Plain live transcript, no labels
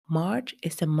March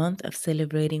is the month of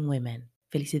celebrating women.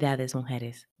 Felicidades,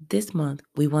 mujeres. This month,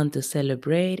 we want to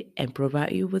celebrate and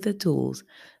provide you with the tools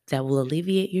that will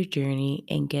alleviate your journey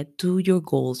and get to your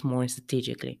goals more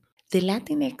strategically. The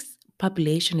Latinx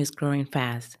population is growing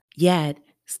fast, yet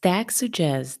stats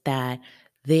suggest that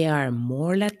there are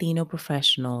more Latino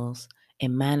professionals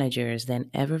and managers than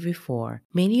ever before.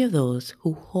 Many of those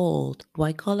who hold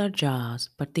white-collar jobs,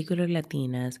 particularly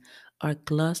Latinas, are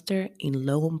clustered in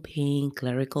low-paying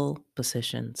clerical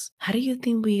positions. How do you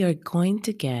think we are going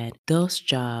to get those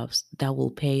jobs that will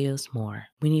pay us more?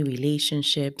 We need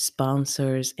relationships,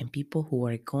 sponsors, and people who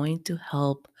are going to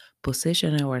help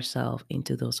position ourselves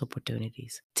into those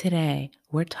opportunities. Today,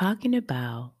 we're talking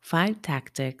about 5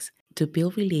 tactics to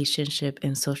build relationship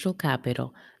and social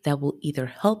capital that will either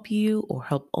help you or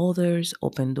help others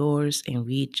open doors and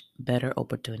reach better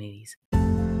opportunities.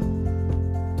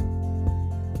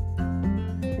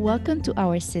 Welcome to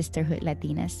our Sisterhood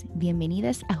Latinas.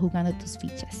 Bienvenidas a Jugando tus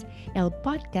Fichas, el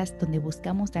podcast donde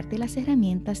buscamos darte las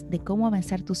herramientas de cómo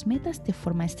avanzar tus metas de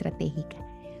forma estratégica,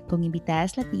 con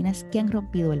invitadas latinas que han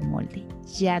rompido el molde.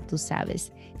 Ya tú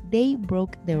sabes, they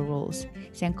broke the rules.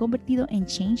 Se han convertido en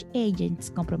change agents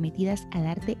comprometidas a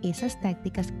darte esas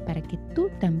tácticas para que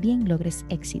tú también logres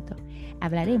éxito.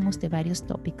 Hablaremos de varios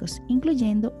tópicos,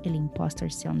 incluyendo el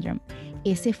imposter syndrome,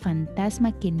 ese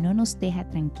fantasma que no nos deja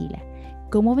tranquila.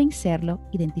 Cómo vencerlo,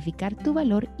 identificar tu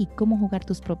valor y cómo jugar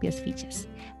tus propias fichas.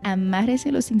 Amárrese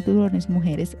los cinturones,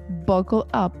 mujeres. Buckle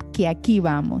up, que aquí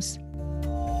vamos.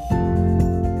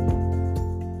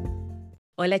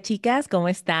 Hola chicas, ¿cómo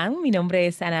están? Mi nombre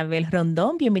es Anabel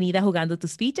Rondón. Bienvenida a Jugando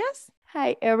tus Fichas.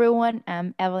 Hi everyone,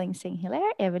 I'm Evelyn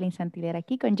Saint-Hilaire, Evelyn Santiler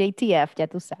aquí con JTF, ya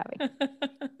tú sabes.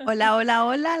 Hola, hola,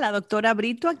 hola, la doctora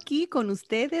Brito aquí con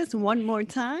ustedes, one more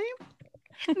time.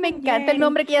 Me encanta el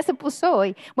nombre que ella se puso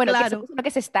hoy. Bueno, claro. que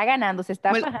se está ganando, se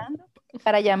está bajando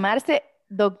para llamarse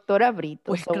doctora Brito.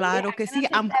 Pues claro que sí,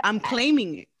 I'm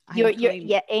claiming it.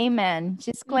 Yeah, amen.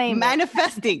 She's claiming.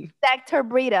 Manifesting. Dr.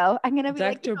 Brito. I'm going to be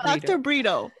Dr. like, Dr.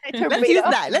 Brito. Dr. Let's Brito.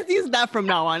 use that. Let's use that from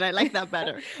now on. I like that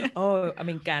better. Oh,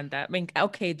 me encanta.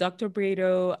 Ok, Dr.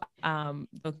 Brito,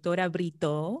 doctora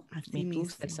Brito. Así me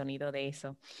gusta mismo. El sonido de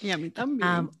eso. Y a mí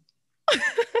también.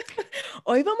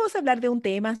 Hoy vamos a hablar de un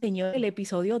tema, señor, el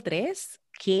episodio 3,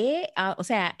 que,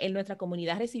 en nuestra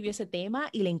comunidad recibió ese tema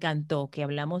y le encantó, que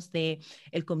hablamos de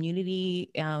el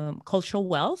Community Cultural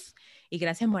Wealth. Y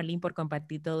gracias, Marlene, por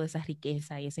compartir toda esa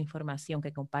riqueza y esa información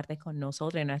que compartes con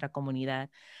nosotros en nuestra comunidad.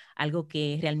 Algo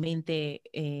que realmente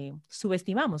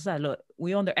subestimamos. O sea,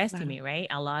 we underestimate, right?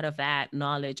 A lot of that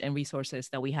knowledge and resources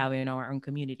that we have in our own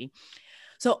community.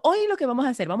 So, hoy lo que vamos a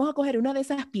hacer, vamos a coger una de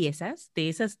esas piezas, de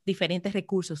esos diferentes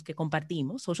recursos que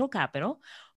compartimos, Social Capital,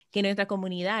 que en nuestra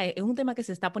comunidad es un tema que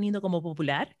se está poniendo como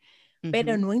popular,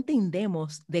 pero no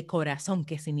entendemos de corazón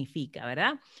qué significa,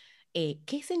 ¿verdad?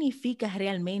 ¿Qué significa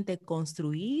realmente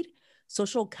construir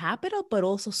social capital, but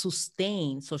also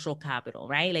sustain social capital,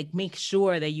 right? Like make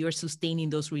sure that you're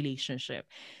sustaining those relationships.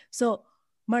 So,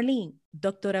 Marlene,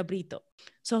 doctora Brito,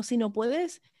 si no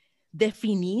puedes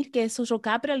definir qué es social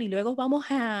capital y luego vamos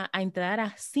a entrar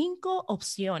a 5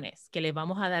 opciones que les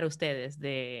vamos a dar a ustedes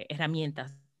de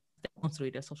herramientas de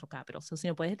construir el social capital. Si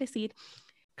no puedes decir.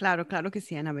 Claro que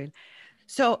sí, Anabel.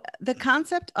 So the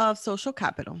concept of social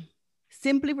capital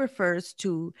simply refers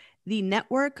to the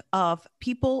network of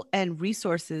people and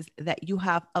resources that you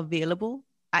have available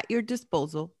at your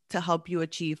disposal to help you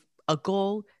achieve a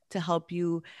goal, to help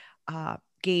you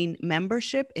gain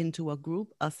membership into a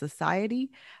group, a society,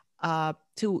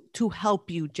 to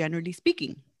help you, generally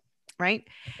speaking, right?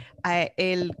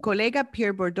 El colega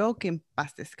Pierre Bourdieu, que en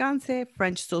paz descanse,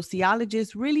 French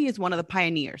sociologist, really is one of the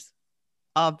pioneers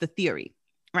of the theory,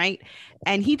 right?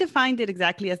 And he defined it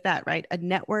exactly as that, right? A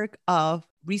network of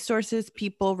resources,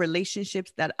 people,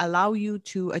 relationships that allow you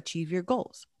to achieve your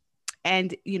goals.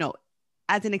 And, you know,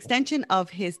 as an extension of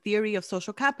his theory of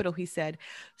social capital, he said,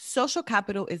 social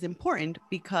capital is important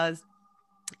because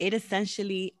it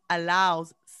essentially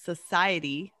allows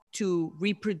society to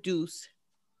reproduce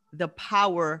the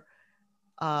power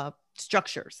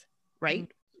structures,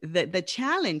 right? The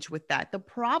challenge with that, the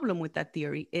problem with that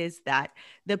theory is that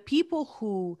the people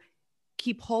who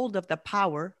keep hold of the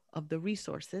power of the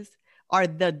resources are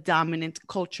the dominant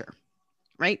culture,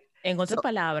 right? En otras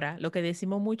palabras, lo que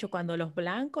decimos mucho cuando los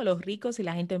blancos, los ricos y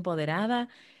la gente empoderada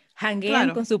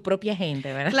janguean con su propia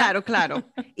gente, ¿verdad? Claro.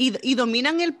 Y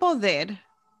dominan el poder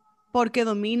porque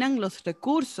dominan los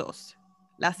recursos,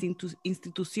 las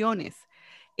instituciones,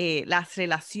 las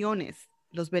relaciones,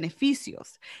 los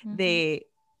beneficios de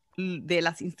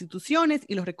las instituciones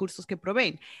y los recursos que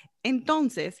proveen.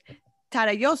 Entonces,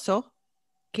 Tarayoso,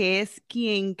 que es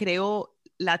quien creó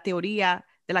la teoría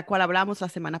de la cual hablamos la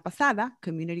semana pasada,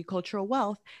 Community Cultural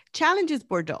Wealth, challenges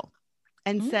Bordeaux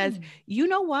and says, you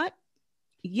know what?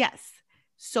 Yes,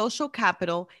 social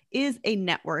capital is a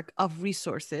network of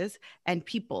resources and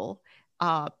people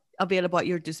available at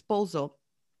your disposal.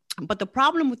 But the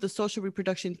problem with the social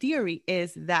reproduction theory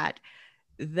is that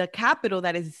the capital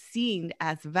that is seen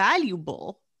as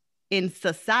valuable in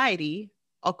society,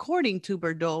 according to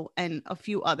Bordeaux and a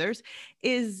few others,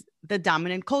 is the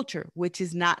dominant culture, which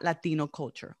is not Latino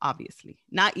culture, obviously.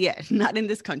 Not yet, not in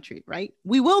this country, right?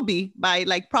 We will be by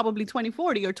like probably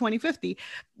 2040 or 2050,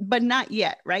 but not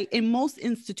yet, right? In most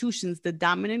institutions, the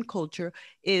dominant culture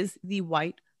is the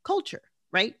white culture,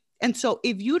 right? And so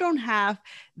if you don't have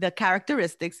the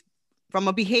characteristics from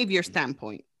a behavior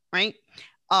standpoint, right,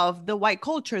 of the white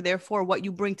culture, therefore, what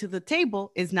you bring to the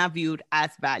table is not viewed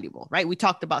as valuable, right? We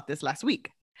talked about this last week.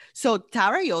 So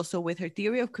Tara Yoso, with her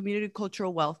theory of community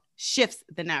cultural wealth, shifts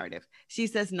the narrative. She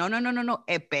says, no,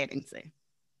 espérense.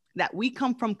 That we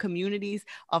come from communities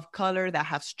of color that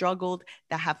have struggled,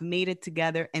 that have made it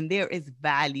together, and there is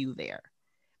value there.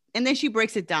 And then she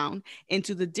breaks it down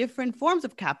into the different forms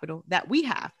of capital that we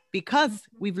have because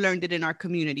we've learned it in our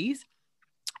communities.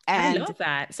 And, I love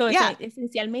that. So, yeah.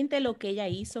 Esencialmente lo que ella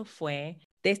hizo fue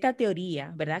de esta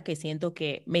teoría, ¿verdad? Que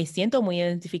me siento muy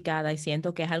identificada y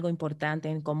siento que es algo importante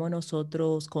en cómo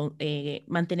nosotros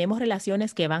mantenemos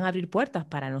relaciones que van a abrir puertas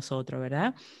para nosotros,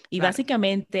 ¿verdad? Y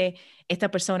básicamente esta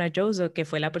persona, Joseph, que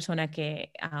fue la persona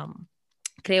que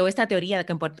creó esta teoría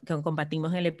que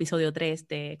compartimos en el episodio 3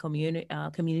 de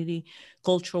Community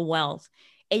Cultural Wealth,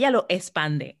 ella lo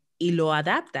expande y lo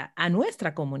adapta a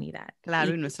nuestra comunidad.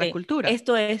 Claro, y nuestra cultura.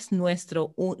 Esto es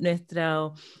nuestro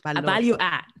value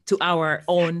add to our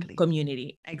own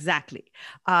community. Exactly.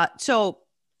 So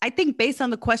I think based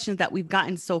on the questions that we've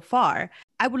gotten so far,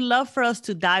 I would love for us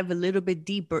to dive a little bit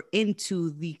deeper into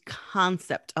the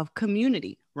concept of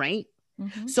community, right?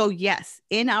 Mm-hmm. So yes,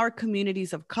 in our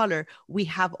communities of color, we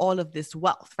have all of this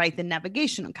wealth, right? The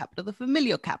navigational capital, the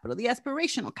familial capital, the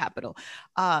aspirational capital,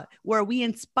 where we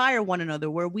inspire one another,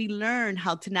 where we learn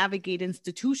how to navigate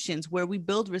institutions, where we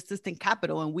build resistant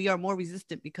capital, and we are more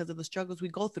resistant because of the struggles we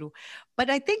go through.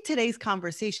 But I think today's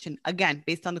conversation, again,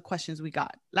 based on the questions we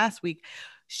got last week,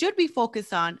 should be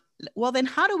focused on, well, then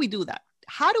how do we do that?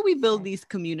 How do we build these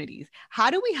communities? How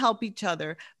do we help each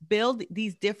other build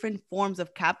these different forms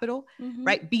of capital,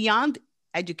 right? Beyond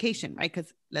education, right?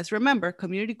 Because let's remember,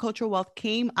 community cultural wealth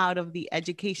came out of the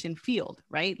education field,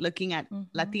 right? Looking at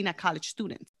Latina college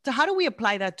students. So how do we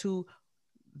apply that to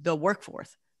the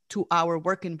workforce, to our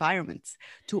work environments,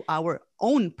 to our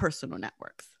own personal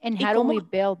networks? And how do we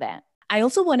build that? I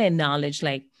also want to acknowledge,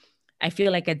 like, I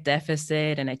feel like a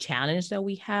deficit and a challenge that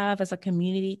we have as a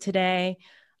community today.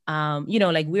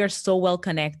 Like we are so well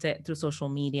connected through social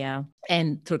media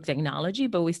and through technology,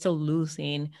 but we're still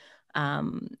losing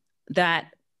that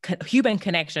human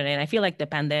connection. And I feel like the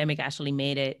pandemic actually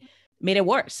made it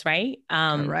worse, right?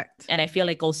 Correct. And I feel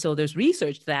like also there's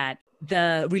research that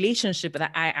the relationship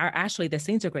that are actually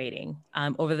disintegrating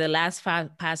over the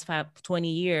past 20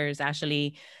 years,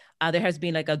 actually. There has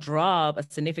been like a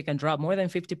significant drop, more than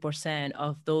 50%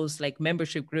 of those like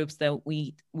membership groups that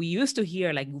we used to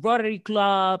hear, like Rotary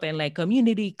Club and like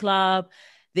Community Club,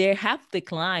 they have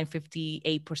declined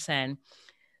 58%.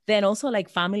 Then also like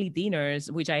family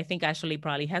dinners, which I think actually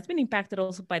probably has been impacted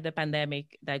also by the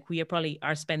pandemic, that we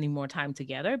are spending more time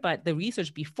together. But the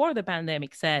research before the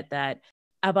pandemic said that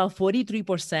about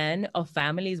 43% of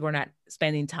families were not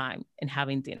spending time and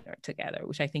having dinner together,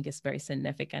 which I think is very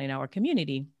significant in our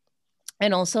community.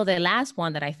 And also the last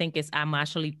one that I think is, I'm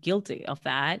actually guilty of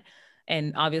that.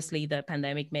 And obviously the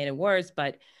pandemic made it worse,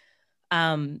 but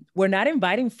we're not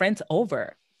inviting friends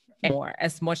over more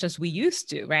as much as we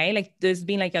used to, right? Like there's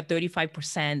been like a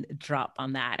 35% drop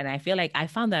on that. And I feel like I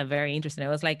found that very interesting. I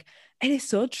was like, it is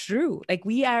so true. Like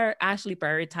we are actually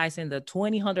prioritizing the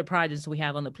 200 projects we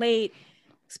have on the plate,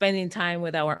 spending time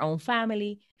with our own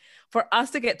family. For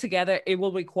us to get together, it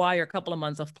will require a couple of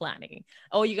months of planning.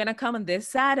 Oh, you're going to come on this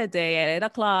Saturday at 8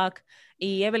 o'clock.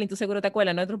 Y Evelyn, tú seguro te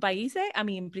acuerdas, en otros países, I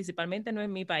mean, principalmente no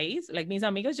en mi país, like mis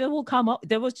amigos they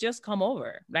will just come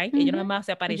over, right? Ellos nada más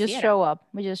se aparecieran. We just show up.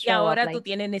 Y ahora tú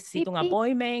necesitas un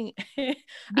appointment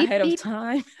ahead of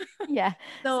time. Yeah.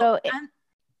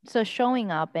 So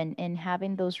showing up and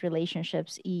having those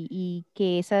relationships y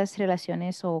que esas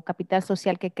relaciones o capital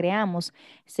social que creamos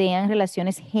sean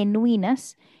relaciones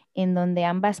genuinas en donde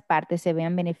ambas partes se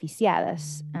vean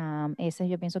beneficiadas. Eso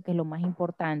yo pienso que es lo más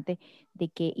importante, de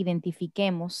que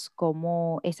identifiquemos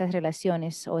cómo esas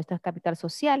relaciones o este capital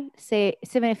social se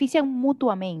benefician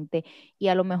mutuamente y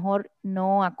a lo mejor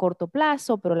no a corto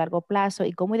plazo, pero a largo plazo,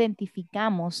 y cómo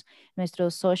identificamos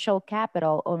nuestro social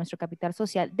capital o nuestro capital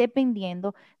social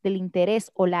dependiendo del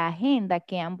interés o la agenda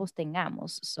que ambos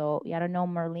tengamos. So I don't know,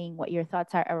 Marlene, what your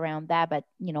thoughts are around that, but,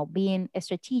 being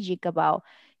strategic about,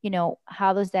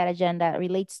 how does that agenda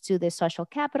relates to the social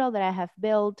capital that I have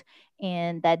built,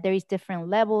 and that there is different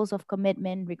levels of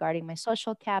commitment regarding my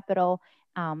social capital.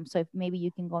 So if maybe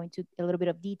you can go into a little bit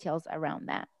of details around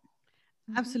that.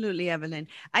 Absolutely, Evelyn.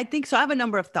 I think so. I have a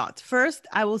number of thoughts. First,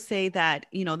 I will say that,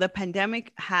 the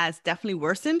pandemic has definitely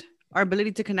worsened our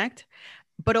ability to connect,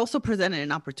 but also presented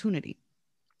an opportunity,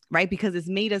 right? Because it's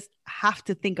made us have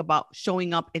to think about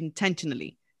showing up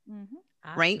intentionally,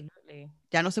 right?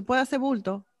 Ya no se puede hacer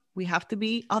bulto. We have to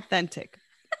be authentic.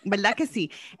 ¿Verdad que sí?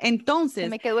 Entonces... Se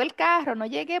me quedó el carro, no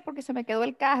llegué porque se me quedó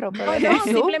el carro. Pero no,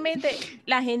 simplemente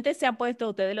la gente se ha puesto,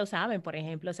 ustedes lo saben, por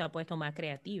ejemplo, se ha puesto más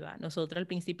creativa. Nosotros al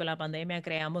principio de la pandemia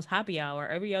creamos happy hour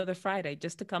every other Friday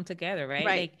just to come together, right?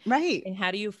 Right, right. And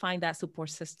how do you find that support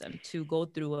system to go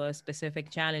through a specific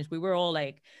challenge? We were all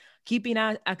like keeping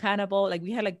us accountable. Like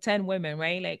we had like 10 women,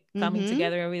 right? Like coming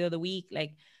together every other week,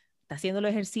 like está haciendo el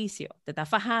ejercicio, te está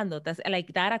fajando,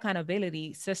 like that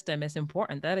accountability system is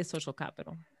important. That is social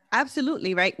capital.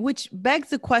 Absolutely, right? Which begs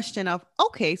the question of,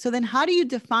 okay, so then how do you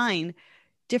define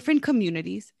different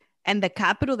communities and the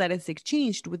capital that is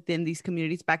exchanged within these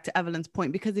communities? Back to Evelyn's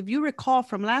point, because if you recall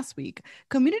from last week,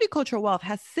 community cultural wealth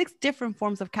has 6 different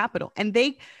forms of capital, and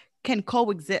they can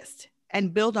coexist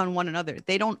and build on one another.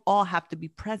 They don't all have to be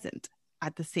present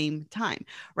at the same time,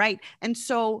 right? And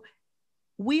so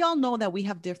we all know that we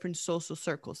have different social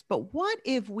circles, but what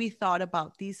if we thought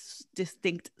about these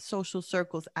distinct social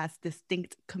circles as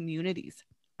distinct communities,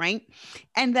 right?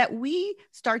 And that we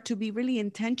start to be really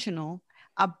intentional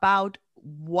about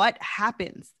what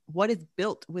happens, what is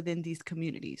built within these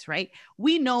communities, right?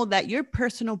 We know that your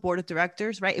personal board of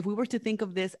directors, right? If we were to think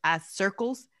of this as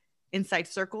circles inside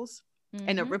circles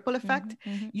and a ripple effect,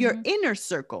 your inner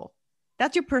circle,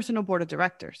 that's your personal board of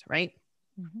directors, right?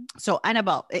 So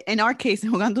Annabelle, in our case,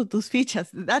 Jugando Tus Fichas,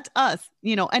 that's us,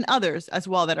 and others as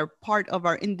well that are part of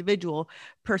our individual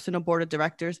personal board of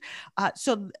directors.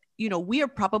 So, we are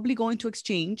probably going to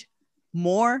exchange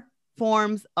more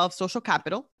forms of social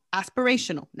capital,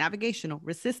 aspirational, navigational,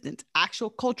 resistant, actual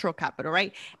cultural capital,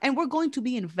 right? And we're going to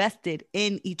be invested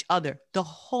in each other, the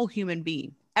whole human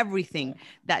being, everything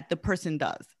that the person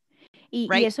does.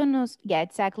 Y eso nos, y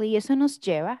eso nos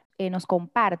lleva, nos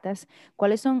compartas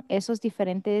cuáles son esos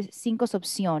diferentes 5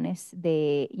 opciones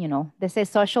de, de ese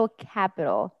social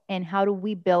capital, and how do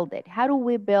we build it? How do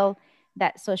we build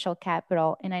that social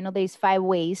capital? And I know there's 5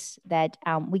 ways that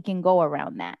we can go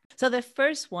around that. So the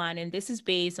first one, and this is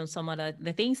based on some of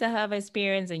the things I have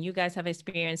experienced and you guys have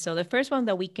experienced. So the first one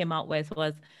that we came out with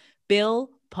was build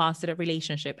positive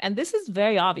relationship. And this is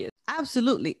very obvious.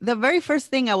 Absolutely. The very first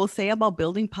thing I will say about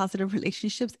building positive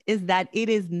relationships is that it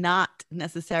is not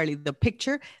necessarily the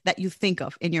picture that you think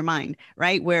of in your mind,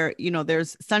 right? Where,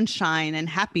 there's sunshine and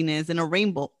happiness and a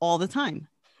rainbow all the time.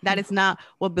 That is not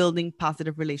what building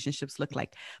positive relationships look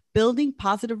like. Building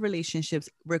positive relationships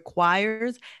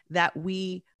requires that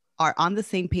we are on the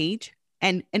same page.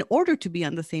 And in order to be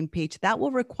on the same page, that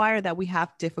will require that we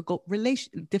have difficult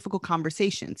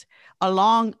conversations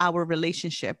along our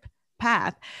relationship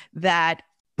path that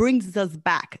brings us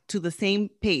back to the same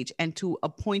page and to a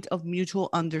point of mutual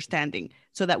understanding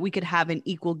so that we could have an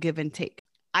equal give and take.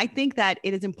 I think that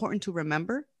it is important to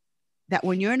remember that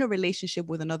when you're in a relationship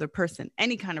with another person,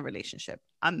 any kind of relationship,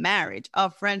 a marriage, a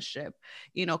friendship,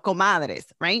 comadres,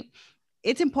 right?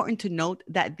 It's important to note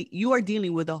that you are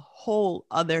dealing with a whole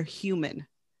other human,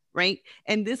 right?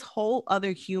 And this whole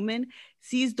other human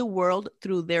sees the world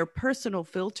through their personal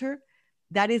filter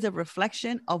that is a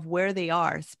reflection of where they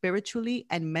are spiritually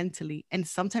and mentally, and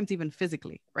sometimes even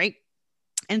physically, right?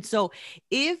 And so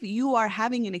if you are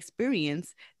having an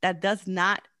experience that does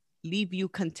not leave you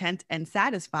content and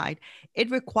satisfied, it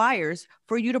requires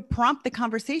for you to prompt the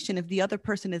conversation if the other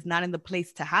person is not in the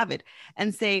place to have it,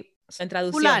 and say,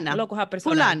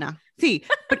 fulana. Sí,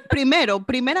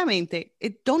 primeramente,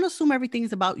 don't assume everything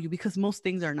is about you, because most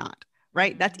things are not,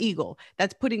 right? That's ego.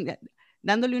 That's putting that.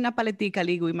 Dándole una paletica al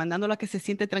ego y mandándolo a que se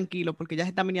siente tranquilo porque ya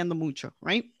se está meneando mucho,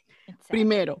 right? Exactly.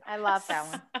 Primero. I love that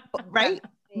one. Right?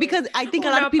 Because I think a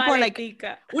lot of people are like,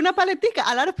 una paletica.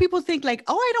 A lot of people think like,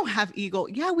 oh, I don't have ego.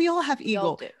 Yeah, we all have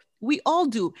ego. We all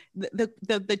do.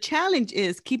 The challenge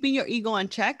is keeping your ego on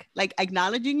check, like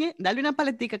acknowledging it. Dale una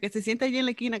paletica que se siente allí en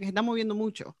la esquina que se está moviendo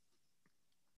mucho.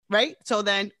 right? So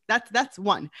then that's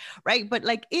one, right? But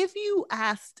like if you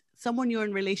asked someone you're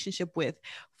in relationship with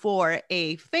for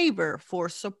a favor, for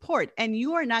support, and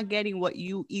you are not getting what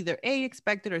you either A,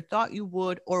 expected or thought you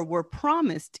would, or were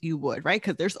promised you would, right?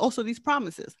 Because there's also these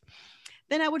promises.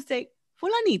 Then I would say,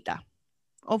 fulanita,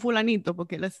 o fulanito,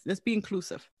 porque let's be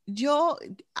inclusive.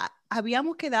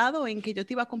 Habíamos quedado en que yo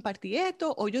te iba a compartir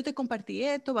esto, o yo te compartí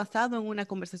esto basado en una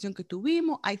conversación que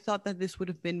tuvimos. I thought that this would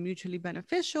have been mutually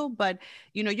beneficial, but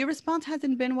your response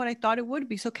hasn't been what I thought it would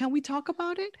be. So can we talk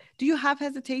about it? Do you have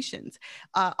hesitations?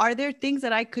 Are there things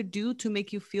that I could do to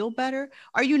make you feel better?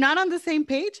 Are you not on the same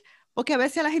page? Porque a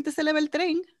veces a la gente se le va el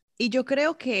tren. Y yo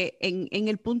creo que en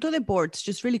el punto de boards,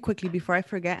 just really quickly before I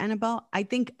forget, Annabelle, I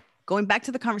think going back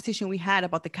to the conversation we had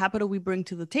about the capital we bring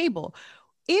to the table,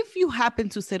 if you happen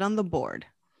to sit on the board,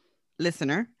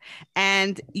 listener,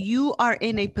 and you are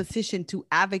in a position to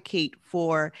advocate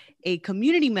for a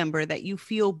community member that you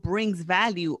feel brings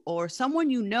value, or someone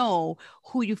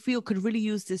who you feel could really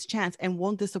use this chance and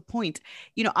won't disappoint,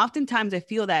 oftentimes I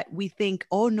feel that we think,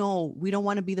 oh no, we don't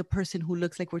want to be the person who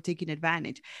looks like we're taking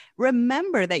advantage.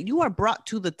 Remember that you are brought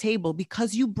to the table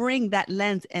because you bring that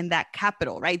lens and that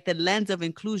capital, right? The lens of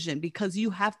inclusion, because you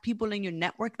have people in your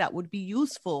network that would be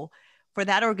useful for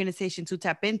that organization to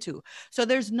tap into. So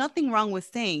there's nothing wrong with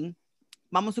saying,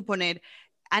 vamos a suponer,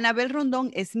 Anabel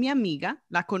Rondón es mi amiga,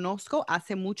 la conozco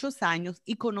hace muchos años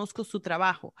y conozco su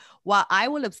trabajo. While I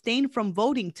will abstain from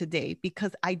voting today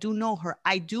because I do know her,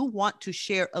 I do want to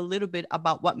share a little bit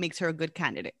about what makes her a good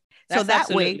candidate. So that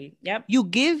way, yep.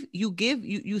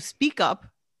 You speak up,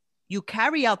 you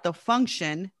carry out the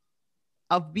function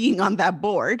of being on that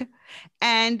board,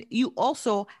 and you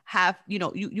also have,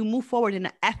 you move forward in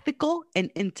an ethical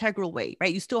and integral way,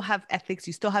 right? You still have ethics,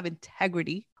 you still have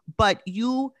integrity, but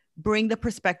you bring the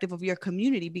perspective of your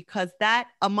community, because that,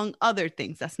 among other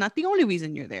things, that's not the only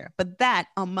reason you're there, but that,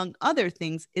 among other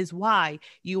things, is why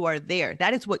you are there.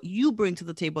 That is what you bring to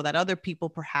the table that other people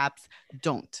perhaps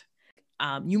don't.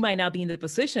 You might not be in the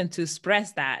position to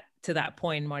express that to that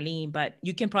point, Marlene, but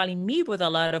you can probably meet with a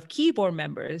lot of keyboard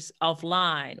members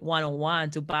offline,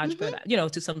 one-on-one, to vouch for that,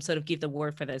 to some sort of give the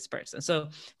word for this person. So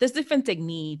there's different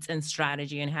techniques and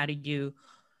strategy, and how do you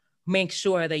make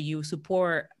sure that you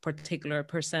support a particular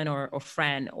person or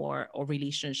friend or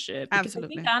relationship. Because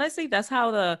absolutely. I think, honestly, that's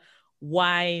how the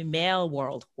white male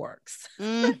world works.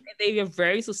 They are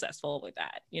very successful with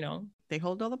that, They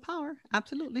hold all the power.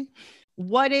 Absolutely.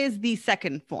 What is the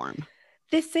second form?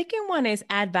 The second one is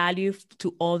add value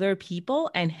to other people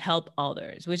and help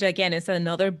others, which again is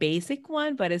another basic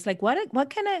one, but it's like, what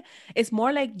kind of, it's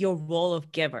more like your role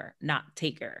of giver, not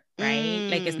taker, right?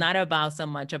 Like, it's not about so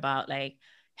much about like,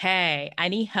 hey, I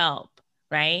need help,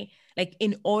 right? Like,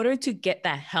 in order to get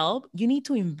that help, you need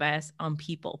to invest on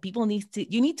people.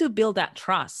 You need to build that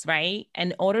trust, right?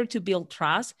 And in order to build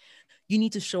trust, you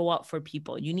need to show up for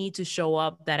people. You need to show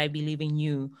up that I believe in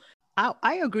you.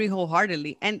 I agree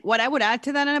wholeheartedly. And what I would add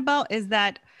to that, Annabelle, is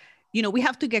that, we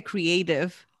have to get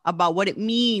creative about what it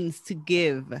means to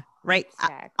give, right?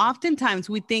 Exactly. Oftentimes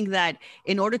we think that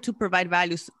in order to provide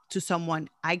value to someone,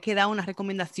 hay que dar una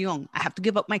recomendación. I have to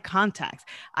give up my contacts.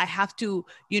 I have to,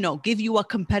 give you a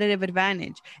competitive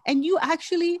advantage. And you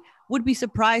actually would be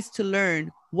surprised to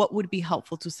learn what would be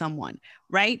helpful to someone,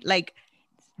 right? Like,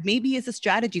 maybe it's a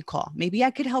strategy call. Maybe I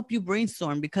could help you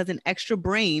brainstorm, because an extra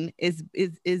brain is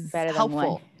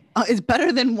helpful. It's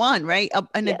better than one, right?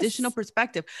 An additional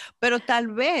perspective. Pero tal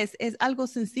vez es algo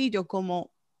sencillo como,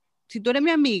 si tú eres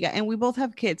mi amiga and we both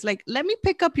have kids, like, let me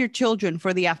pick up your children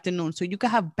for the afternoon so you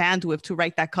can have bandwidth to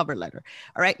write that cover letter.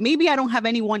 All right. Maybe I don't have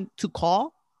anyone to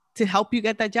call to help you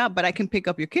get that job, but I can pick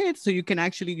up your kids so you can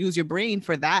actually use your brain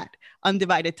for that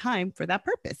undivided time for that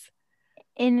purpose.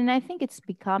 And I think it's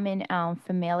becoming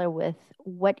familiar with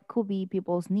what could be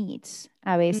people's needs.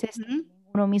 A veces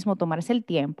uno mismo tomarse el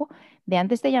tiempo de,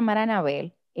 antes de llamar a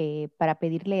Anabel para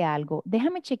pedirle algo,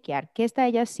 déjame chequear qué está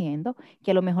ella haciendo,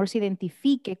 que a lo mejor se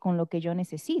identifique con lo que yo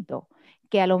necesito,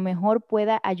 que a lo mejor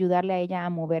pueda ayudarle a ella a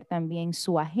mover también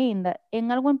su agenda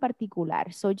en algo en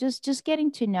particular. So just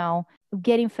getting to know,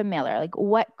 getting familiar, like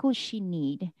what could she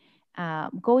need?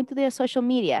 Going to their social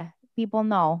media. People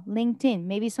know LinkedIn,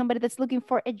 maybe somebody that's looking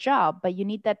for a job, but you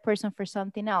need that person for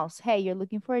something else. Hey, you're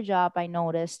looking for a job. I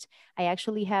noticed. I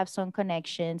actually have some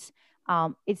connections.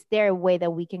 Is there a way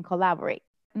that we can collaborate?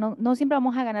 No siempre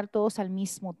vamos a ganar todos al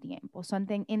mismo tiempo. So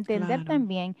entender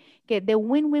también que the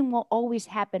win-win will always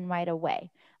happen right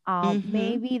away.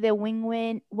 Maybe the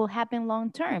win-win will happen long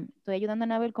term. Estoy ayudando a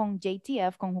Anabel con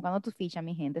JTF, con Jugando Tus Fichas,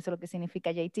 mi gente. Eso es lo que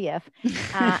significa JTF.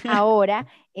 Ahora,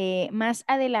 más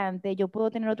adelante, yo puedo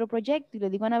tener otro proyecto y le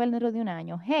digo a Anabel dentro de un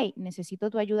año, hey, necesito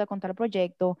tu ayuda con tal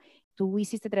proyecto. tú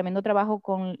hiciste tremendo trabajo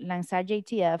con lanzar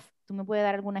JTF. Tú me puedes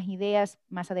dar algunas ideas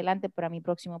más adelante para mi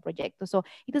próximo proyecto. So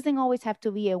it doesn't always have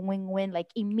to be a win-win, like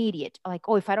immediate. Like,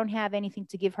 oh, if I don't have anything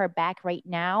to give her back right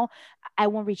now, I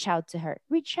won't reach out to her.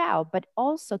 Reach out, but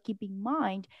also keep in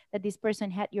mind that this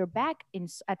person had your back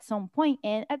at some point,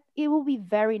 and it will be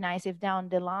very nice if down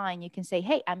the line you can say,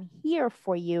 hey, I'm here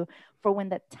for you. For when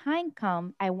the time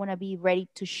comes, I want to be ready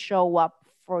to show up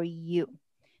for you.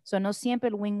 So no siempre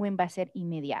el win-win va a ser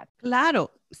inmediato.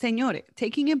 Claro, señores,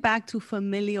 taking it back to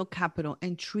familial capital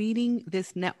and treating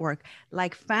this network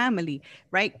like family,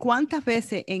 right? ¿Cuántas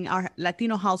veces in our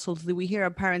Latino households do we hear our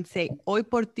parents say, hoy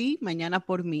por ti, mañana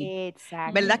por mí?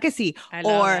 Exactly. ¿Verdad que sí?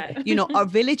 Or, you know, our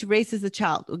village raises a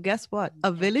child. Well, guess what?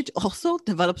 A village also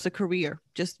develops a career,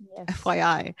 just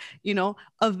FYI. You know,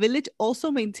 a village also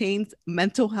maintains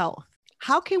mental health.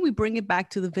 How can we bring it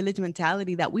back to the village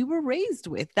mentality that we were raised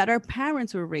with, that our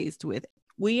parents were raised with?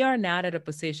 We are not at a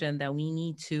position that we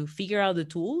need to figure out the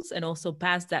tools and also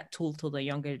pass that tool to the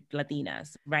younger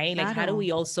Latinas, right? Like, how do we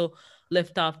also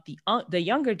lift off the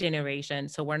younger generation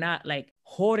so we're not like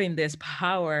hoarding this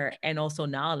power and also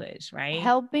knowledge, right?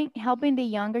 Helping the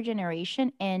younger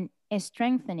generation and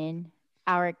strengthening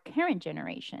our current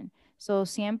generation. So,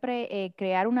 siempre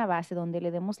crear una base donde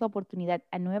le demos la oportunidad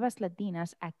a nuevas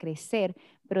latinas a crecer,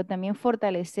 pero también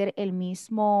fortalecer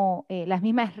las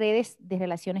mismas redes de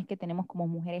relaciones que tenemos como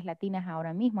mujeres latinas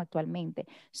ahora mismo actualmente.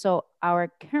 So,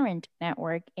 our current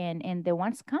network and the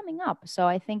ones coming up. So,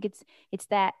 I think it's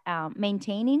that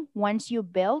maintaining, once you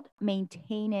build,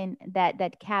 maintaining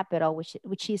that capital,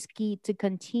 which is key to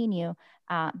continue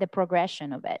the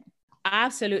progression of it.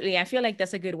 Absolutely. I feel like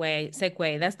that's a good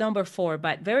segue. That's number 4.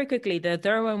 But very quickly, the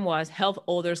third one was help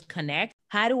others connect.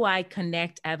 How do I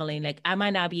connect Evelyn? Like, I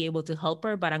might not be able to help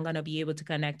her, but I'm going to be able to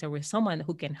connect her with someone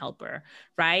who can help her,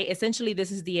 right? Essentially,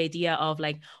 this is the idea of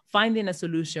like finding a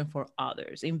solution for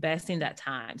others, investing that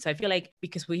time. So I feel like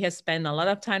because we have spent a lot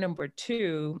of time, number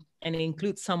 2, and it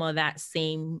includes some of that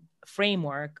same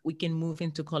framework, we can move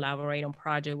into collaborate on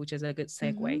project, which is a good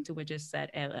segue to what just said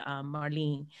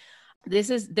Marlene.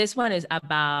 This one is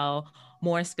about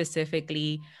more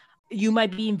specifically, you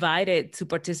might be invited to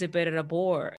participate at a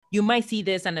board. You might see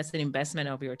this as an investment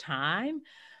of your time,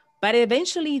 but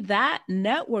eventually that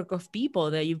network of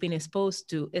people that you've been exposed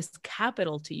to is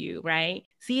capital to you, right?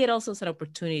 See it also as an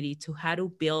opportunity to how to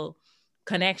build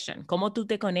connection. Cómo tú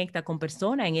te conectas con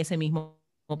personas en ese mismo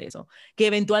peso, que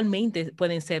eventualmente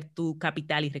pueden ser tu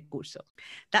capital y recurso.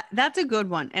 That's a good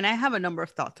one. And I have a number of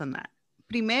thoughts on that.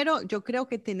 Primero, yo creo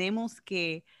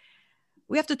que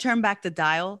we have to turn back the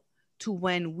dial to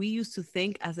when we used to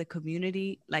think as a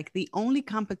community, like the only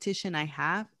competition I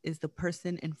have is the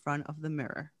person in front of the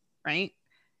mirror, right?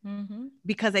 Mm-hmm.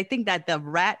 Because I think that the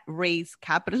rat race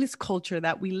capitalist culture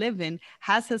that we live in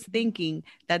has us thinking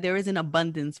that there is an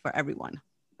abundance for everyone,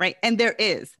 right? And there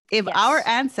is. If our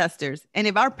ancestors and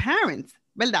if our parents,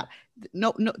 ¿verdad?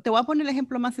 No, te voy a poner el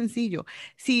ejemplo más sencillo.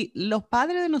 Si los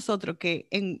padres de nosotros, que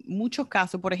en muchos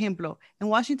casos, por ejemplo, en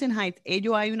Washington Heights,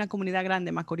 ellos hay una comunidad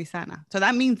grande macorizana. So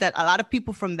that means that a lot of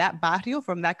people from that barrio,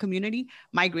 from that community,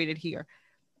 migrated here.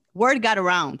 Word got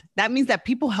around. That means that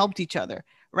people helped each other,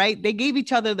 right? They gave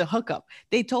each other the hookup.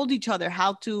 They told each other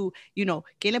how to, you know,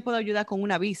 ¿quién le puedo ayudar con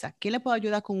una visa? ¿Quién le puedo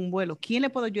ayudar con un vuelo? ¿Quién le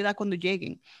puedo ayudar cuando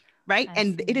lleguen? Right?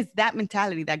 And it is that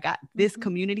mentality that got this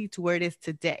community to where it is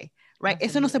today. Right? Absolutely.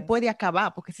 Eso no se puede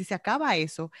acabar, porque si se acaba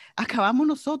eso, acabamos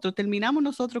nosotros, terminamos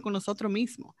nosotros con nosotros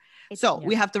mismos.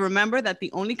 We have to remember that the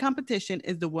only competition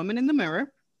is the woman in the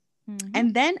mirror.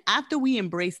 And then after we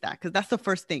embrace that, because that's the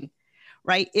first thing,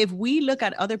 right? If we look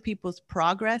at other people's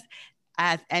progress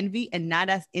as envy and not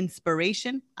as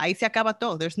inspiration, ahí se acaba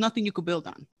todo. There's nothing you could build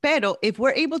on. Pero if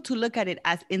we're able to look at it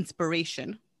as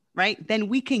inspiration, right? Then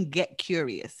we can get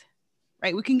curious,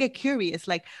 right? We can get curious,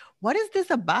 like, what is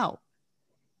this about?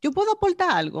 Yo puedo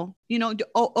aportar algo, you know,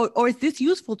 or is this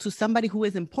useful to somebody who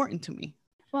is important to me?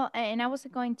 Well, and I was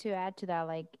going to add to that,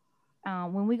 like,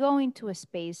 when we go into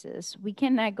spaces, we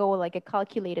cannot go like a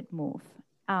calculated move.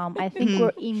 I think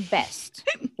we're invest.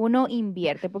 Uno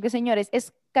invierte, porque señores,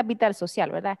 es capital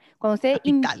social, ¿verdad?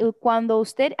 Cuando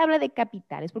usted habla de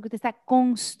capital, es porque usted está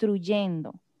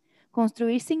construyendo.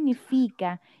 Construir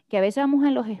significa que a veces vamos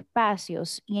en los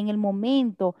espacios y en el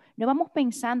momento no vamos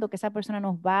pensando que esa persona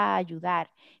nos va a ayudar.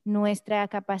 Nuestra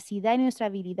capacidad y nuestra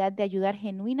habilidad de ayudar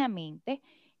genuinamente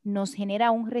nos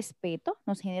genera un respeto,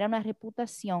 nos genera una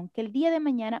reputación que el día de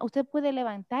mañana usted puede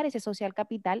levantar ese social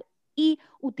capital y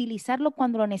utilizarlo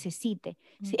cuando lo necesite.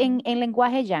 En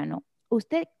lenguaje llano,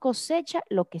 usted cosecha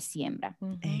lo que siembra.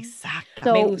 Exactly.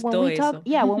 So Me when gustó we talk,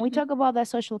 eso. when we talk about that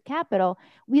social capital,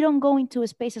 we don't go into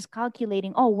spaces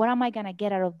calculating, oh, what am I going to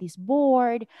get out of this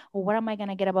board? Or what am I going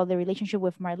to get about the relationship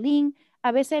with Marlene?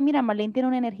 A veces, mira, Marlene tiene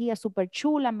una energía súper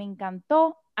chula, me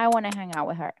encantó, I want to hang out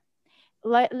with her.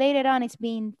 Later on, it's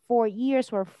been 4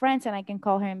 years, we're friends, and I can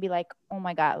call her and be like, oh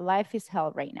my God, life is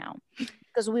hell right now.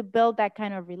 Because we build that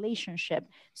kind of relationship.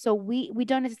 So we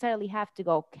don't necessarily have to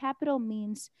go. Capital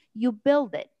means you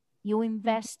build it, you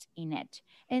invest in it.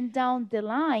 And down the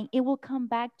line, it will come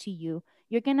back to you.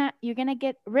 You're gonna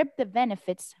reap the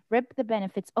benefits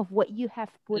of what you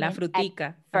have put La in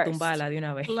frutica, a first. tumbarla de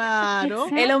una vez. Claro.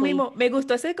 Exactly. Es lo mismo, me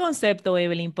gustó ese concepto,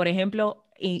 Evelyn, por ejemplo,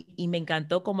 y me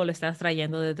encantó cómo lo estás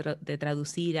trayendo de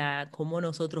traducir a cómo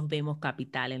nosotros vemos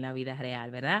capital en la vida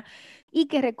real, ¿verdad? Y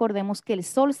que recordemos que el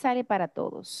sol sale para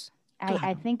todos. I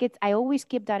Claro. think I always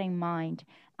keep that in mind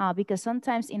because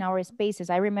sometimes in our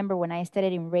spaces, I remember when I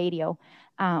started in radio,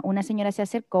 una señora se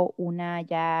acercó, una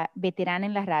ya veterana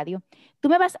en la radio, tú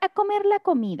me vas a comer la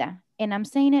comida. And I'm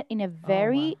saying it in a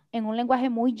very, en un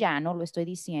lenguaje muy llano, lo estoy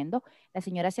diciendo. La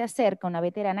señora se acerca, una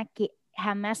veterana que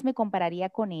jamás me compararía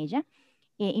con ella,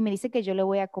 y me dice que yo le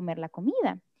voy a comer la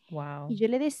comida. Wow. Y yo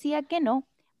le decía que no,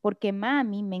 porque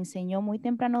mami me enseñó muy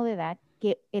temprano de edad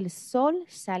que el sol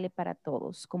sale para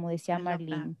todos, como decía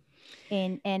Marlene.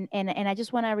 And I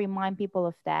just want to remind people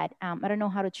of that. I don't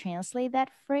know how to translate that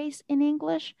phrase in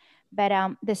English, but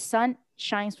the sun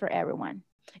shines for everyone.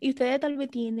 Y ustedes tal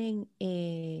vez vienen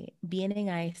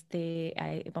a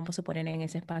vamos a poner en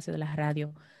ese espacio de la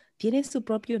radio, tienen su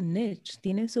propio niche,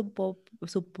 tienen su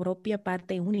propia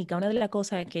parte única. Una de las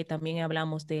cosas que también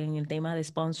hablamos en el tema de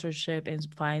sponsorship and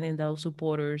finding those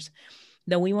supporters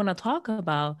that we want to talk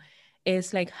about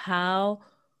is like, how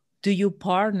do you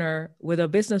partner with a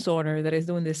business owner that is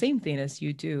doing the same thing as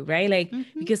you do, right? Like,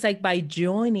 because like by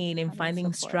joining and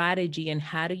finding strategy and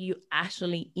how do you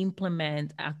actually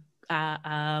implement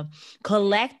a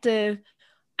collective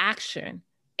action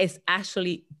is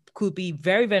actually could be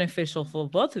very beneficial for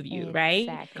both of you, right?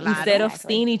 Instead of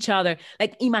seeing each other.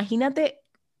 Like, imagínate,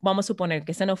 vamos a suponer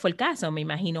que ese no fue el caso, me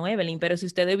imagino, Evelyn, pero si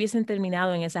ustedes hubiesen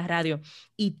terminado en esa radio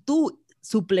y tú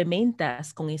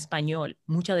suplementas con español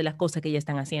muchas de las cosas que ella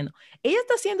están haciendo, ella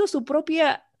está haciendo su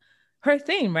propia, her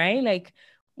thing, right? Like,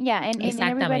 yeah, and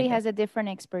everybody has a different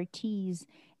expertise.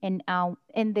 And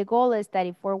the goal is that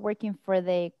if we're working for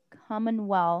the common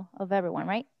well of everyone,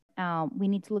 right? We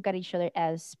need to look at each other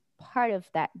as part of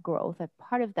that growth, a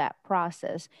part of that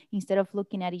process, instead of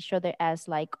looking at each other as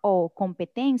like, oh,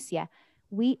 competencia.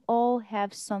 We all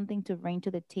have something to bring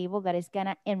to the table that is going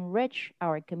to enrich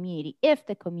our community, if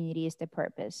the community is the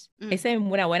purpose. Esa es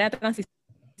una buena transición,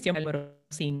 pero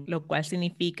sí, lo cual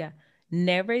significa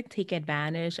never take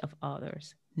advantage of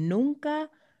others. Nunca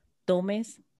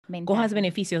tomes, cojas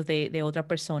beneficios de otra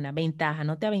persona, ventaja,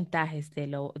 no te aventajes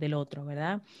del otro,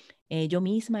 ¿verdad? Yo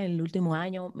misma en el último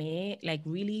año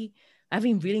I've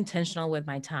been really intentional with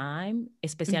my time,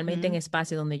 especialmente en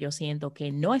espacios donde yo siento que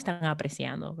no están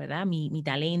apreciando, ¿verdad? Mi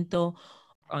talento.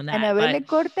 Anabel le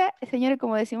corta, señores,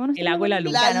 como decimos nosotros. El agua y la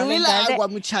luz. La luz y el agua,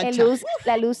 muchacha.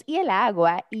 La luz y el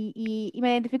agua. Y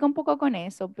me identifico un poco con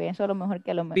eso. Pienso a lo mejor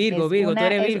que a lo mejor Virgo, tú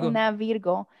eres Virgo. Es una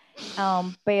Virgo.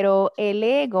 Pero el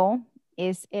ego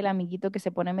es el amiguito que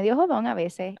se pone medio jodón a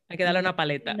veces. Hay que darle una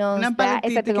paleta. Una paletita,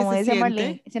 exacto, como dice Marlene.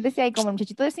 siente. Siéntese ahí como el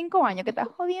muchachito de 5 años que está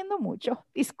jodiendo mucho.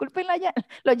 Disculpen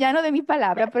lo llano de mi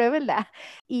palabra, pero es verdad.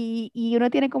 Y uno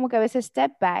tiene como que a veces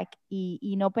step back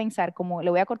y no pensar como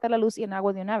le voy a cortar la luz y el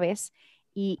agua de una vez.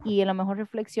 Y a lo mejor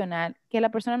reflexionar que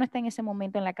la persona no está en ese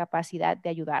momento en la capacidad de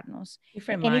ayudarnos.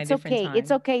 And it's okay.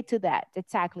 It's okay to that.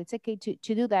 Exactly. It's okay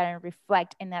to do that and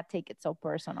reflect and not take it so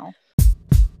personal.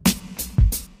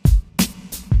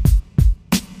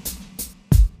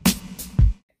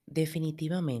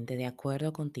 Definitivamente, de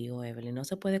acuerdo contigo, Evelyn, no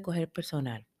se puede coger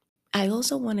personal. I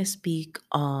also want to speak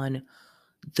on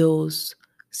those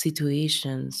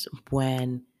situations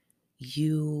when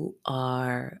you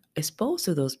are exposed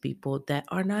to those people that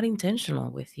are not intentional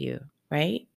with you,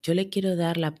 right? Yo le quiero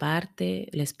dar la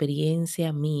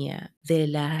experiencia mía de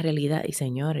la realidad. Y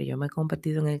señores, yo me he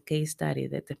convertido en el case study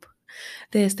de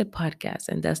este podcast,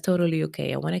 and that's totally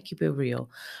okay. I want to keep it real.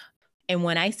 And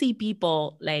when I see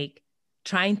people like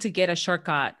trying to get a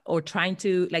shortcut or trying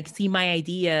to like see my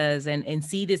ideas and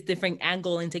see this different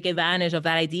angle and take advantage of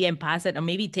that idea and pass it, or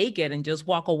maybe take it and just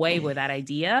walk away with that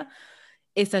idea,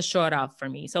 it's a short off for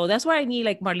me. So that's why I need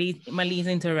like Marlene's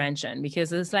intervention,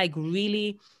 because it's like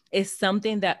really, it's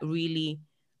something that really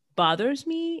bothers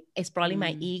me. It's probably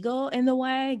my ego in the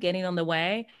way, getting on the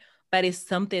way, but it's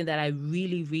something that I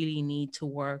really, really need to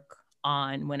work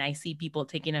on when I see people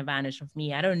taking advantage of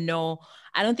me. I don't know.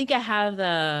 I don't think I have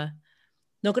the...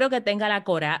 No creo que tenga la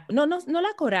coraza, no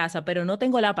la coraza, pero no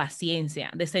tengo la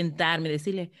paciencia de sentarme y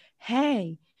decirle,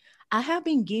 hey, I have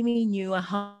been giving you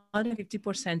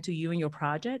 150% to you in your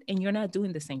project and you're not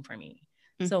doing the same for me.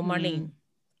 So Marlene,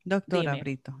 Doctora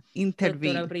Brito,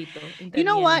 intervene. Doctora Brito, you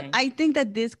know what? I think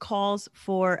that this calls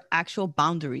for actual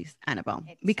boundaries, Annabelle,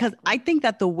 exactly. Because I think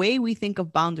that the way we think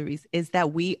of boundaries is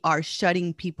that we are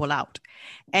shutting people out,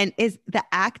 and is the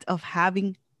act of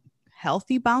having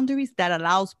healthy boundaries that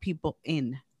allows people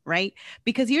in, right?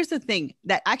 Because here's the thing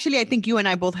that actually I think you and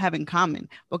I both have in common.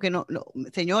 Porque no,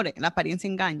 señores, la apariencia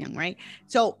engañan, right?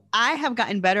 So I have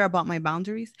gotten better about my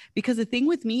boundaries because the thing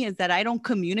with me is that I don't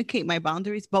communicate my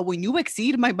boundaries, but when you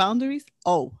exceed my boundaries,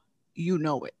 oh, you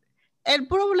know it. El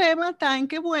problema está en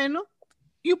que, bueno,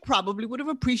 you probably would have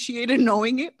appreciated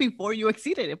knowing it before you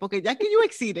exceeded it, porque ya que you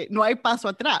exceed it, no hay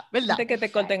paso atrás, ¿verdad? De que te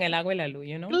corten el agua y la luz,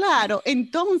 you know? Claro,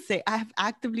 entonces I have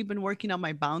actively been working on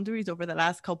my boundaries over the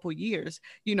last couple years,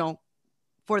 you know,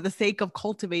 for the sake of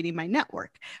cultivating my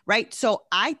network, right? So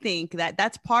I think that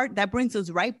that brings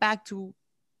us right back to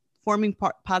forming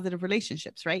positive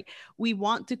relationships, right? We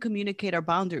want to communicate our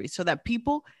boundaries so that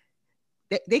people,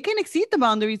 they can exceed the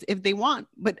boundaries if they want,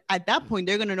 but at that point,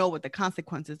 they're going to know what the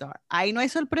consequences are. Ahí no hay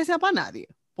sorpresa para nadie,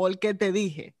 porque te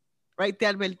dije, right? Te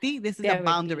advertí, this is a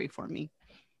boundary for me.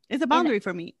 It's a boundary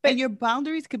for me. And your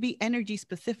boundaries could be energy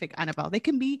specific, Annabelle. They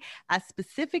can be as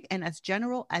specific and as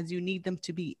general as you need them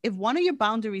to be. If one of your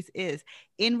boundaries is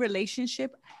in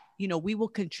relationship, you know, we will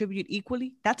contribute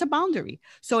equally, that's a boundary.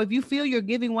 So if you feel you're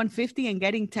giving 150 and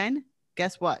getting 10,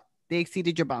 guess what? They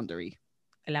exceeded your boundary.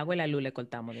 El agua y la luz le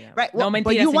cortamos. Right. Well, no, mentira,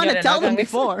 but you want to tell them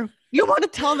before. You want to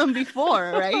tell them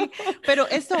before, right? Pero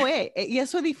eso es. Y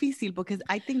eso es difícil because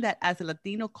I think that as a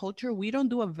Latino culture, we don't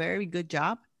do a very good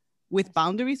job with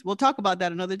boundaries. We'll talk about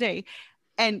that another day.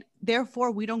 And therefore,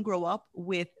 we don't grow up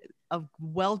with a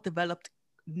well-developed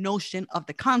notion of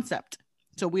the concept.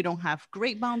 So we don't have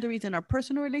great boundaries in our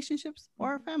personal relationships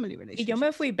or our family relationships. Y yo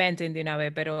me fui venting de una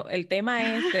vez, pero el tema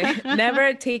es de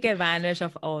never take advantage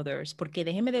of others. Porque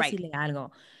déjeme decirle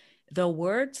algo. The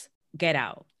words get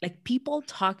out. Like people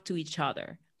talk to each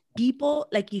other. People,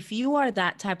 like if you are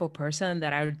that type of person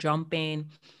that are jumping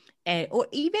or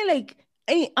even like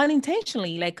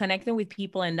unintentionally, like connecting with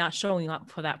people and not showing up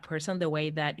for that person the way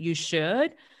that you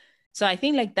should. So I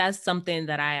think like that's something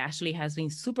that I actually has been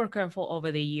super careful over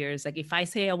the years. Like if I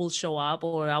say I will show up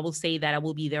or I will say that I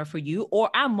will be there for you, or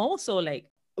I'm also like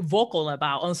vocal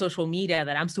about on social media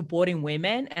that I'm supporting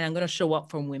women and I'm going to show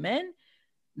up for women,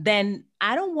 then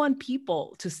I don't want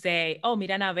people to say, oh,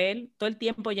 mira, Anabel, todo el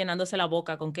tiempo llenándose la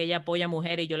boca con que ella apoya a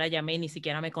mujeres y yo la llamé y ni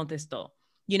siquiera me contestó.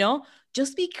 You know,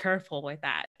 just be careful with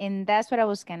that. And that's what I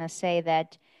was going to say,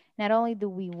 that not only do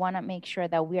we want to make sure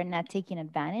that we are not taking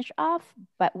advantage of,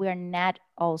 but we are not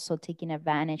also taking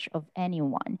advantage of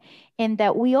anyone. And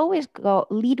that we always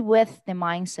lead with the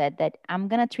mindset that I'm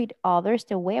going to treat others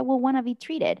the way I will want to be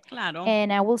treated. Claro.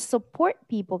 And I will support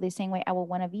people the same way I will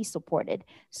want to be supported.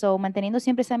 So manteniendo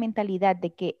siempre esa mentalidad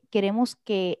de que queremos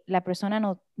que la persona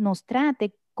nos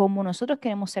trate como nosotros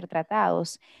queremos ser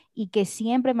tratados y que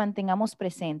siempre mantengamos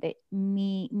presente.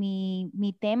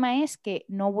 Mi tema es que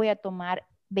no voy a tomar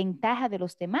ventaja de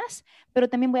los demás, pero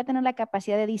también voy a tener la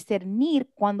capacidad de discernir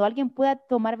cuando alguien pueda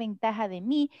tomar ventaja de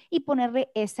mí y ponerle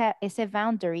ese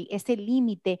boundary, ese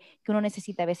límite que uno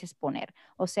necesita a veces poner.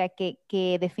 O sea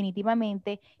que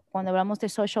definitivamente cuando hablamos de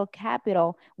social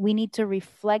capital, we need to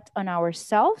reflect on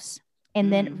ourselves and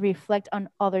then reflect on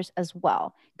others as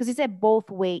well. Because it's a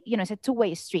both way, you know, it's a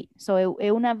two-way street. So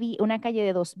es una calle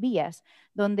de dos vías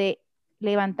donde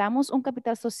levantamos un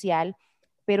capital social,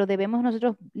 pero debemos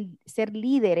nosotros ser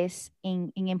líderes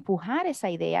en empujar esa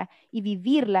idea y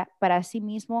vivirla para así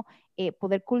mismo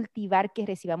poder cultivar que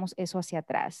recibamos eso hacia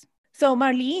atrás. So,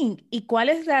 Marlene, ¿y cuál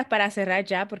es para cerrar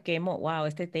ya? Porque, wow,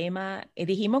 este tema,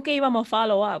 dijimos que íbamos a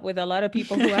follow up with a lot of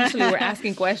people who actually were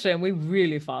asking questions. We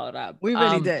really followed up. We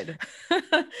really did.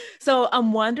 So,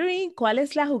 I'm wondering, ¿cuál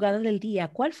es la jugada del día?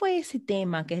 ¿Cuál fue ese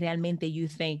tema que realmente you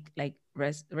think, like,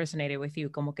 resonated with you,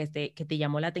 como que te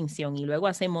llamó la atención? Y luego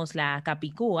hacemos la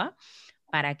capicúa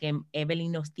para que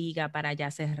Evelyn nos diga para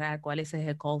ya cerrar cuál es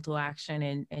el call to action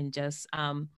and just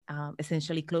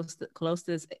essentially close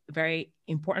this very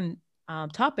important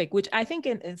topic, which I think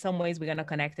in some ways we're going to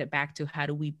connect it back to how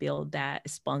do we build that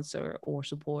sponsor or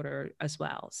supporter as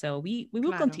well. So we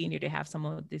will continue to have some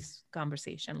of this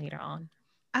conversation later on.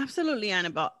 Absolutely,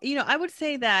 Annabelle. You know, I would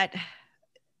say that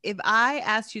if I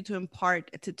asked you to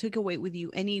impart, to take away with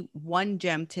you any one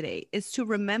gem today, is to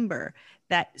remember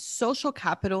that social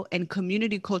capital and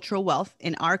community cultural wealth,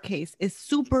 in our case, is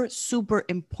super, super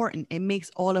important. It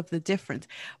makes all of the difference.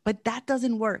 But that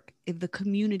doesn't work if the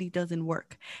community doesn't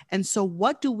work. And so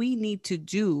what do we need to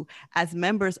do as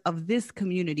members of this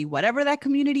community, whatever that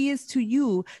community is to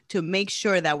you, to make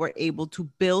sure that we're able to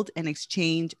build and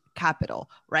exchange capital,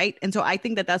 right? And so I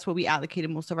think that that's what we allocated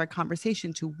most of our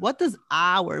conversation to. What does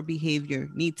our behavior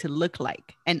need to look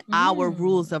like, and our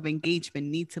rules of engagement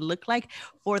need to look like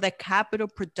for the capital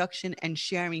production and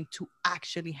sharing to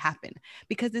actually happen?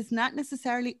 Because it's not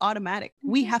necessarily automatic.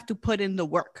 We have to put in the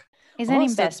work. It's an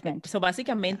investment. So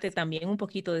básicamente también un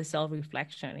poquito de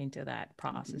self-reflection into that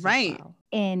process, right? As well.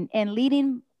 And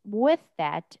leading with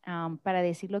that, para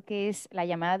decir lo que es la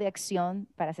llamada de acción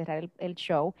para cerrar el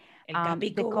show,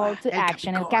 the call to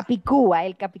action, el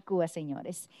Capicúa,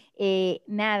 señores.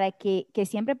 Nada, que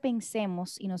siempre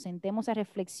pensemos y nos sentemos a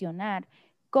reflexionar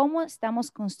cómo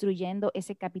estamos construyendo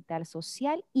ese capital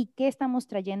social y qué estamos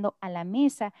trayendo a la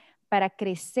mesa para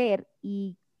crecer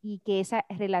y que esa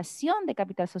relación de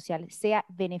capital social sea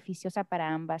beneficiosa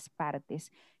para ambas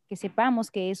partes. Que sepamos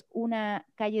que es una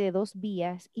calle de dos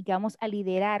vías y que vamos a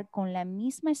liderar con la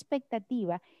misma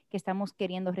expectativa que estamos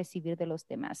queriendo recibir de los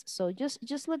demás. So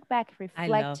just look back,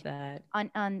 reflect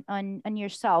on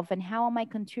yourself and how am I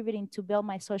contributing to build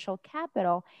my social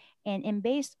capital, and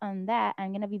based on that,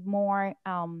 I'm going to be more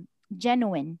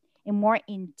genuine and more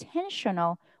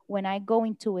intentional when I go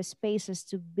into spaces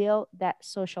to build that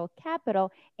social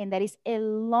capital, and that is a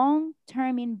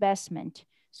long-term investment.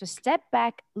 So step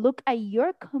back, look at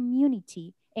your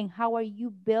community, and how are you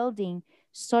building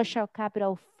social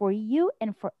capital for you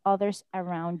and for others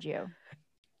around you.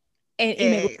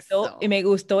 Y me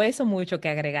gustó eso mucho que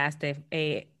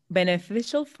agregaste.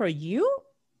 Beneficial for you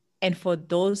and for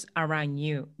those around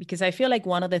you. Because I feel like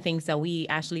one of the things that we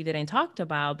actually didn't talk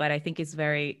about, but I think it's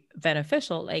very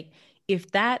beneficial, like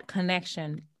if that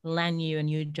connection land you a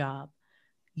new job,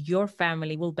 your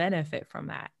family will benefit from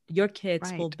that. Your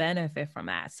kids will benefit from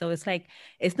that. So it's like,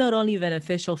 it's not only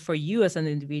beneficial for you as an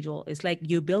individual, it's like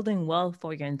you're building wealth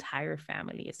for your entire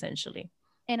family, essentially.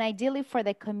 And ideally for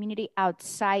the community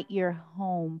outside your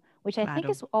home, which I think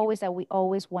is always that we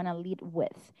always want to lead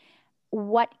with.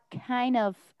 What kind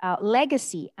of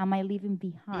legacy am I leaving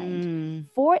behind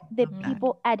for the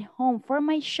people at home, for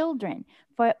my children,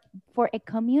 for a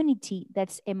community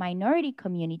that's a minority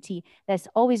community that's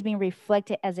always been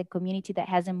reflected as a community that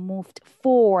hasn't moved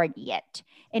forward yet?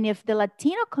 And if the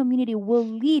Latino community will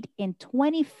lead in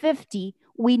 2050,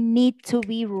 we need to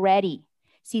be ready.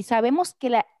 Si sabemos que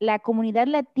la comunidad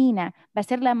latina va a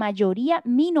ser la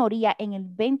minoría en el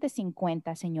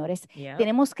 2050, señores,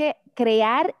 tenemos que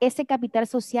crear ese capital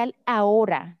social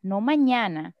ahora, no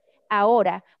mañana,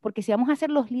 ahora, porque si vamos a ser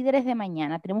los líderes de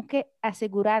mañana, tenemos que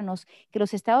asegurarnos que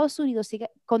los Estados Unidos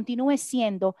continúe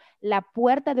siendo la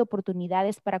puerta de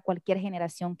oportunidades para cualquier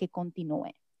generación que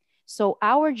continúe. So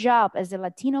our job as the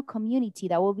Latino community,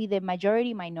 that will be the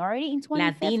majority minority in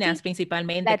 2050. Latinas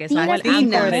principalmente, que son el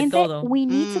anchor de todo. We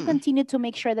need to continue to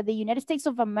make sure that the United States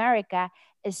of America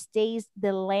stays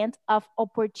the land of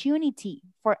opportunity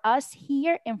for us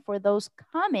here and for those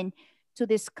coming to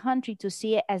this country to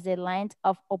see it as the land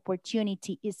of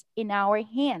opportunity is in our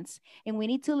hands. And we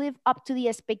need to live up to the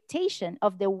expectation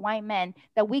of the white man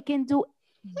that we can do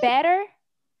better,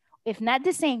 if not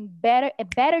the same, a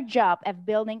better job of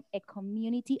building a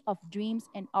community of dreams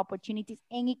and opportunities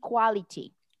and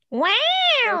equality. ¡Wow!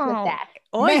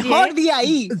 Mejor de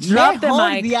ahí. Drop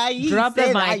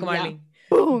the mic, Marlene.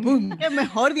 Boom. Que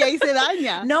mejor de ahí se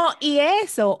daña. No, y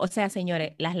eso, o sea,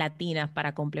 señores, las latinas,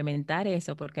 para complementar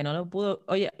eso, porque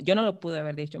yo no lo pude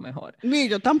haber dicho mejor. Ni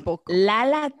yo tampoco. Las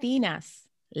latinas,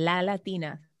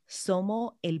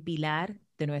 somos el pilar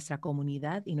de nuestra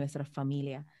comunidad y nuestra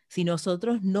familia. Si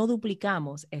nosotros no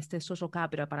duplicamos este social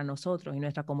capital para nosotros y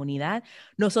nuestra comunidad,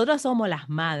 nosotras somos las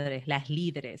madres, las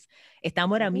líderes.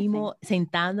 Estamos ahora mismo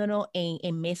sentándonos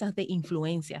en mesas de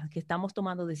influencias, que estamos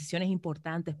tomando decisiones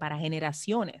importantes para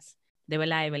generaciones. De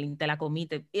verdad, Evelyn, te la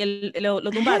comiste. Lo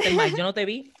tumbaste, Mike, yo no te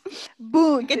vi.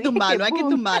 Boom, hay que tumbarlo.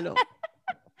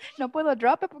 No puedo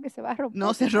drop it porque se va a romper.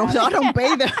 No, se va a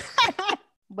romper.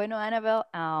 Bueno, Annabelle,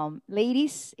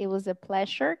 ladies, it was a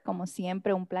pleasure. Como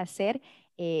siempre, un placer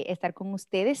estar con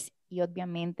ustedes, y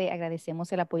obviamente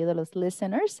agradecemos el apoyo de los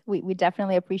listeners. We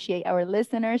definitely appreciate our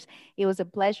listeners. It was a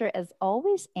pleasure as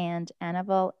always, and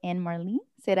Annabelle and Marlene,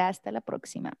 será hasta la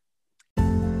próxima.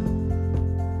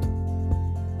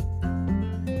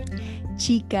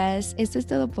 Chicas, esto es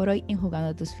todo por hoy en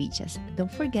Jugando Tus Fichas.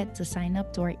 Don't forget to sign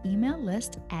up to our email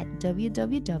list at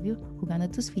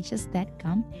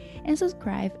www.jugandotusfichas.com and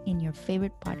subscribe in your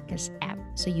favorite podcast app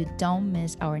so you don't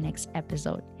miss our next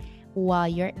episode. While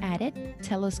you're at it,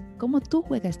 tell us cómo tú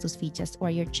juegas tus fichas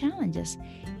or your challenges.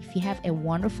 If you have a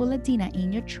wonderful Latina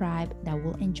in your tribe that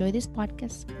will enjoy this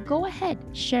podcast, go ahead,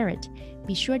 share it.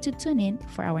 Be sure to tune in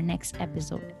for our next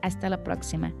episode. Hasta la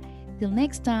próxima. Till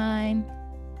next time.